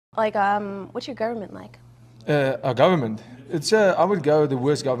Like, what's your government like? Our government. It's I would go the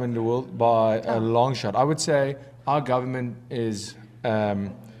worst government in the world by a long shot. I would say our government is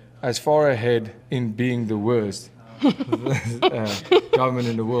as far ahead in being the worst government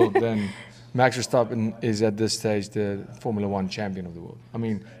in the world than Max Verstappen is at this stage the Formula One champion of the world. I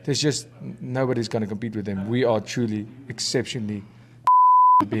mean, there's just nobody's going to compete with him. We are truly exceptionally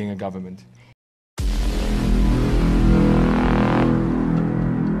being a government.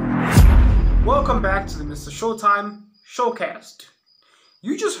 Welcome back to the MrShowTym showcast.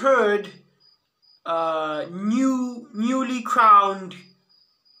 You just heard newly crowned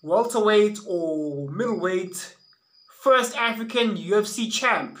welterweight or middleweight first African UFC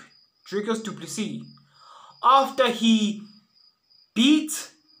champ, Dricus du Plessis, after he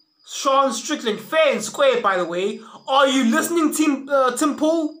beat Sean Strickland fair and square, by the way. Are you listening, Tim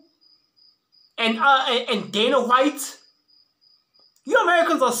Pool and Dana White? You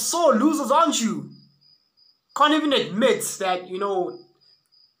Americans are so losers, aren't you? Can't even admit that,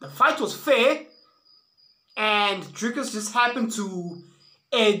 the fight was fair and Dricus just happened to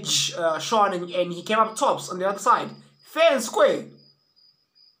edge Sean and he came up tops on the other side. Fair and square.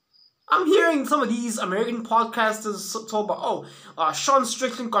 I'm hearing some of these American podcasters talk about, Sean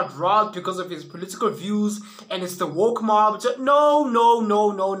Strickland got robbed because of his political views and it's the woke mob. No.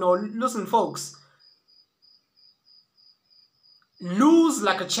 Listen, folks. Lose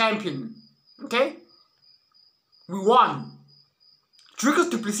like a champion, okay? We won. Dricus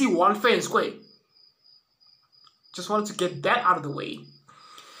du Plessis won fair and square. Just wanted to get that out of the way.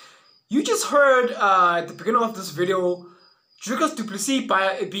 You just heard at the beginning of this video, Dricus du Plessis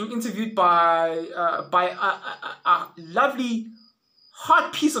being interviewed by a lovely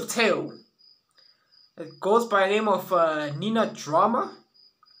hot piece of tale. It goes by the name of Nina Drama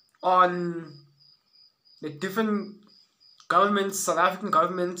on the different governments, South African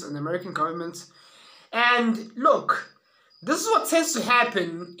government and American government. And look, this is what tends to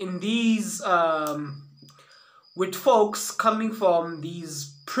happen in these with folks coming from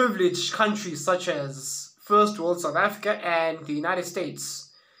these privileged countries such as First World South Africa and the United States.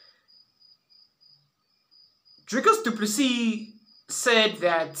 Dricus du Plessis said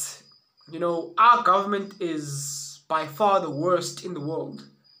that, our government is by far the worst in the world.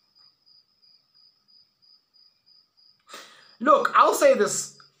 Look, I'll say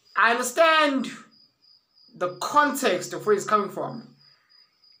this. I understand the context of where he's coming from.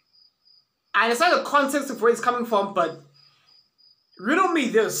 But riddle me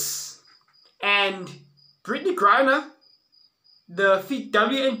this. And Brittany Griner, the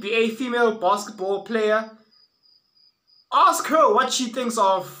WNBA female basketball player, ask her what she thinks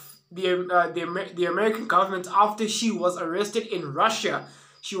of the American government after she was arrested in Russia.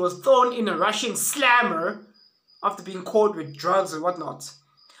 She was thrown in a Russian slammer after being caught with drugs and whatnot.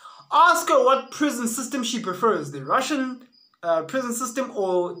 Ask her what prison system she prefers, the Russian prison system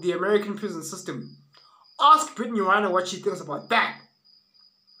or the American prison system. Ask Brittany Griner what she thinks about that.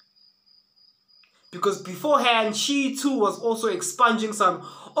 Because beforehand, she too was also expunging some,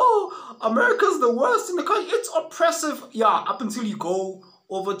 America's the worst in the country, it's oppressive. Yeah, up until you go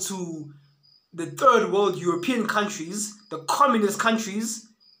over to the third world European countries, the communist countries,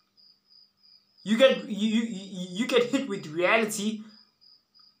 you get hit with reality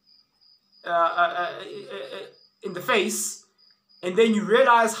in the face, and then you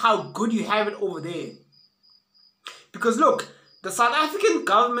realize how good you have it over there. Because look, the South African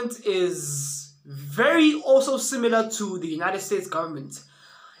government is very also similar to the United States government.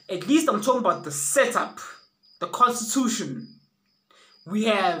 At least I'm talking about the setup, the constitution. We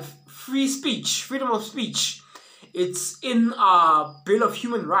have free speech, freedom of speech. It's in our Bill of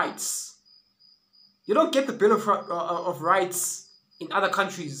Human Rights. You don't get the Bill of Rights in other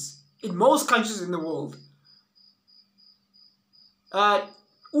countries, in most countries in the world.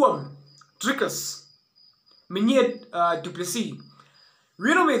 Dricus, Meneer du Plessis,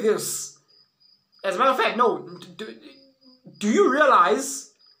 riddle me this. As a matter of fact, no. Do you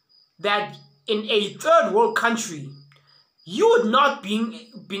realize that in a third world country, you would not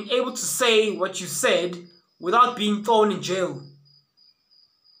been able to say what you said without being thrown in jail?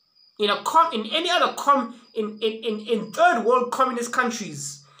 In third world communist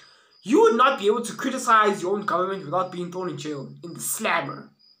countries, you would not be able to criticize your own government without being thrown in jail in the slammer.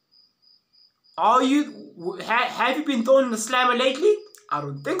 Have you been thrown in the slammer lately? I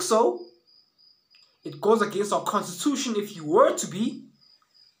don't think so. It goes against our constitution if you were to be.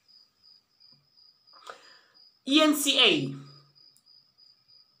 eNCA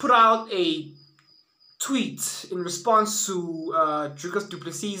put out a tweet in response to Dricus du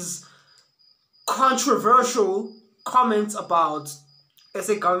Plessis' controversial comments about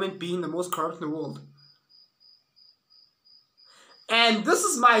SA government being the most corrupt in the world. And this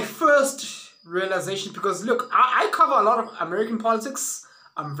is my first realization because look, I cover a lot of American politics.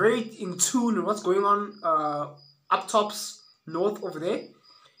 I'm very in tune with what's going on up tops north over there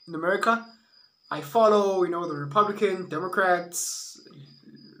in America. I follow, you know, the Republican, Democrats,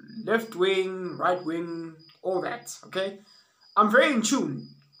 left wing, right wing, all that, okay? I'm very in tune.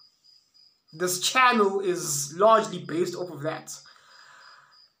 This channel is largely based off of that.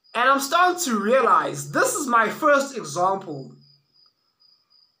 And I'm starting to realize this is my first example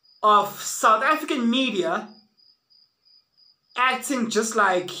of South African media acting just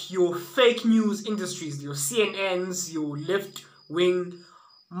like your fake news industries, your CNNs, your left-wing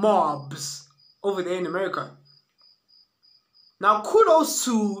mobs over there in America. Now, kudos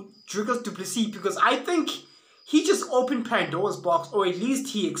to Dricus du Plessis because I think he just opened Pandora's box, or at least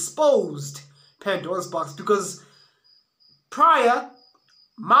he exposed Pandora's box, because prior,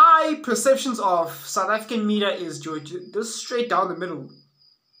 my perceptions of South African media is just straight down the middle.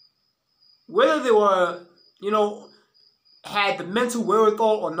 Whether they were, you know, had the mental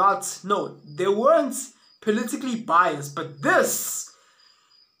wherewithal or not, no, they weren't politically biased. But this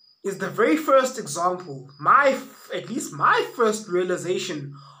is the very first example, at least my first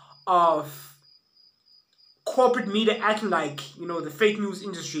realization of corporate media acting like, you know, the fake news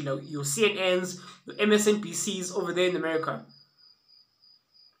industry, like your CNNs, your MSNBCs over there in America.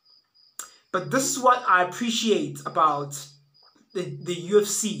 But this is what I appreciate about the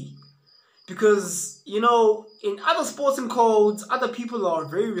UFC. Because, you know, in other sporting codes, other people are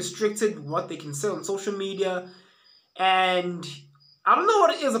very restricted what they can say on social media. And I don't know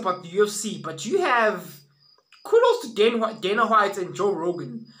what it is about the UFC, but you have kudos to Dana White and Joe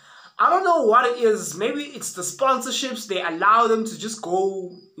Rogan. I don't know what it is. Maybe it's the sponsorships. They allow them to just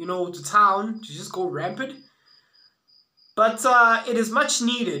go, you know, to town, to just go rampant. But it is much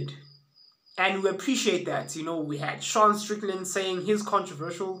needed. And we appreciate that. You know, we had Sean Strickland saying his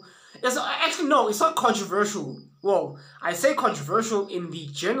controversial. Actually, no, it's not controversial. Well, I say controversial in the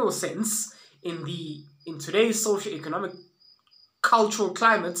general sense, in today's socio-economic cultural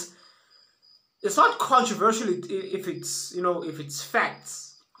climate. It's not controversial if it's, you know, if it's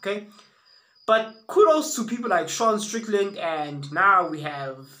facts, okay? But kudos to people like Sean Strickland, and now we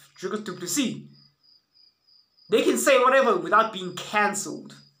have Dricus du Plessis. They can say whatever without being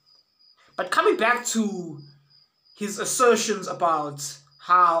cancelled. But coming back to his assertions about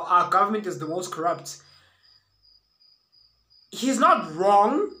how our government is the most corrupt, he's not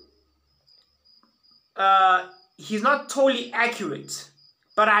wrong. He's not totally accurate.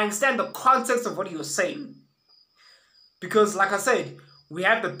 But I understand the context of what he was saying. Because, like I said, we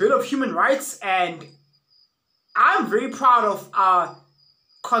have the Bill of Human Rights, and I'm very proud of our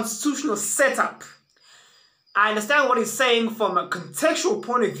constitutional setup. I understand what he's saying from a contextual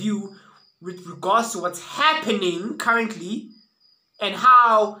point of view with regards to what's happening currently and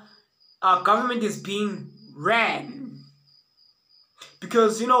how our government is being ran.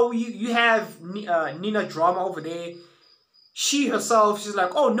 Because, you know, you have Nina Drama over there. She herself, she's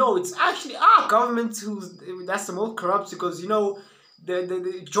like, oh no, it's actually our government that's the most corrupt, because, you know,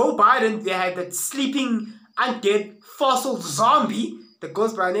 the Joe Biden, they had that sleeping undead fossil zombie that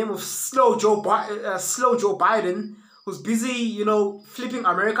goes by the name of Slow Joe Biden, who's busy, you know, flipping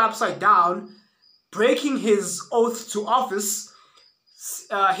America upside down, breaking his oath to office.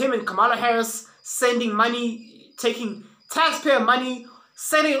 Him and Kamala Harris sending money, taking taxpayer money,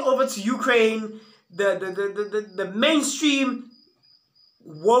 sending it over to Ukraine. The mainstream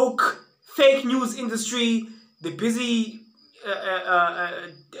woke fake news industry, the busy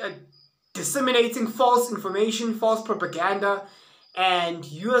disseminating false information, false propaganda, and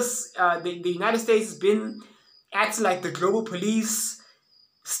the United States has been acting like the global police,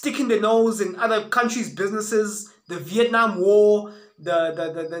 sticking their nose in other countries' businesses, the Vietnam War,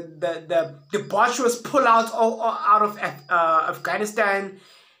 the debaucherous pullout out of Afghanistan,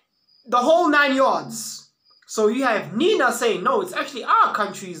 the whole 9 yards. So you have Nina saying, no, it's actually our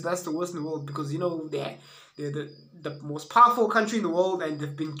countries that's the worst in the world, because, you know, they're the most powerful country in the world, and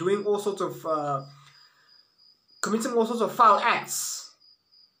they've been doing all sorts of committing all sorts of foul acts.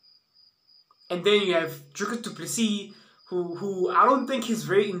 And then you have Dricus du Plessis, who I don't think he's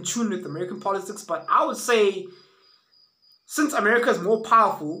very in tune with American politics, but I would say, since America is more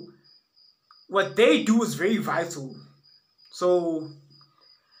powerful, what they do is very vital. So,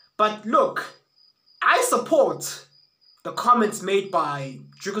 but look, I support the comments made by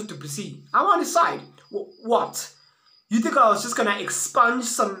Dricus du Plessis. I'm on his side. What? You think I was just gonna expunge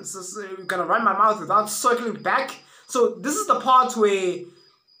gonna run my mouth without circling back? So this is the part where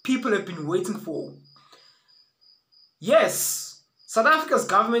people have been waiting for. Yes, South Africa's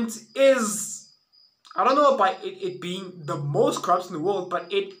government is, I don't know about it being the most corrupt in the world,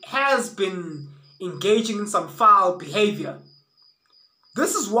 but it has been engaging in some foul behavior.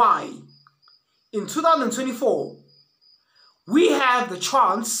 This is why in 2024, we have the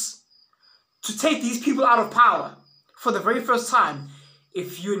chance to take these people out of power for the very first time.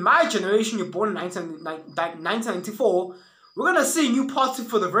 If you're in my generation, you're born in 1994, we're going to see a new party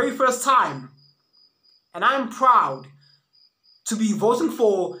for the very first time. And I'm proud to be voting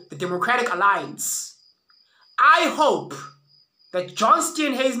for the Democratic Alliance. I hope that John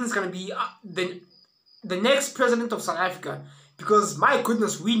Steenhuisen is going to be the next president of South Africa, because my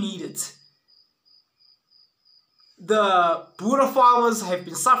goodness, we need it. The Boer farmers have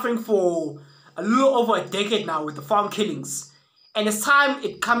been suffering for a little over a decade now with the farm killings, and it's time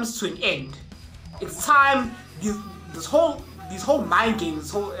it comes to an end. It's time these whole mind games,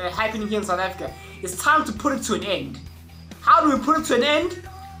 this whole happening here in South Africa, it's time to put it to an end. How do we put it to an end?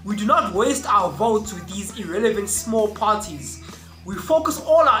 We do not waste our votes with these irrelevant small parties. We focus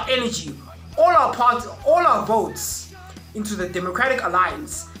all our energy, all our votes into the Democratic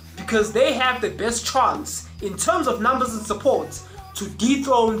Alliance, because they have the best chance in terms of numbers and support to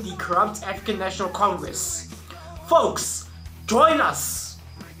dethrone the corrupt African National Congress. Folks, join us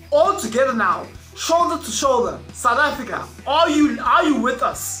all together now, shoulder to shoulder. South Africa, are you with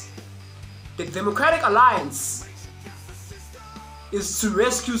us? The Democratic Alliance is to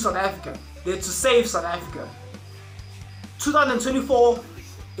rescue South Africa. They're to save South Africa. 2024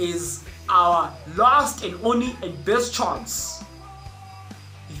 is our last and only and best chance.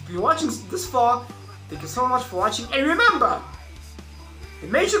 If you've been watching this far, thank you so much for watching. And remember, the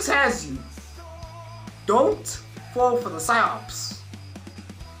Matrix has you. Don't fall for the psyops.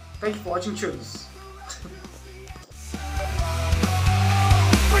 Thank you for watching. Cheers.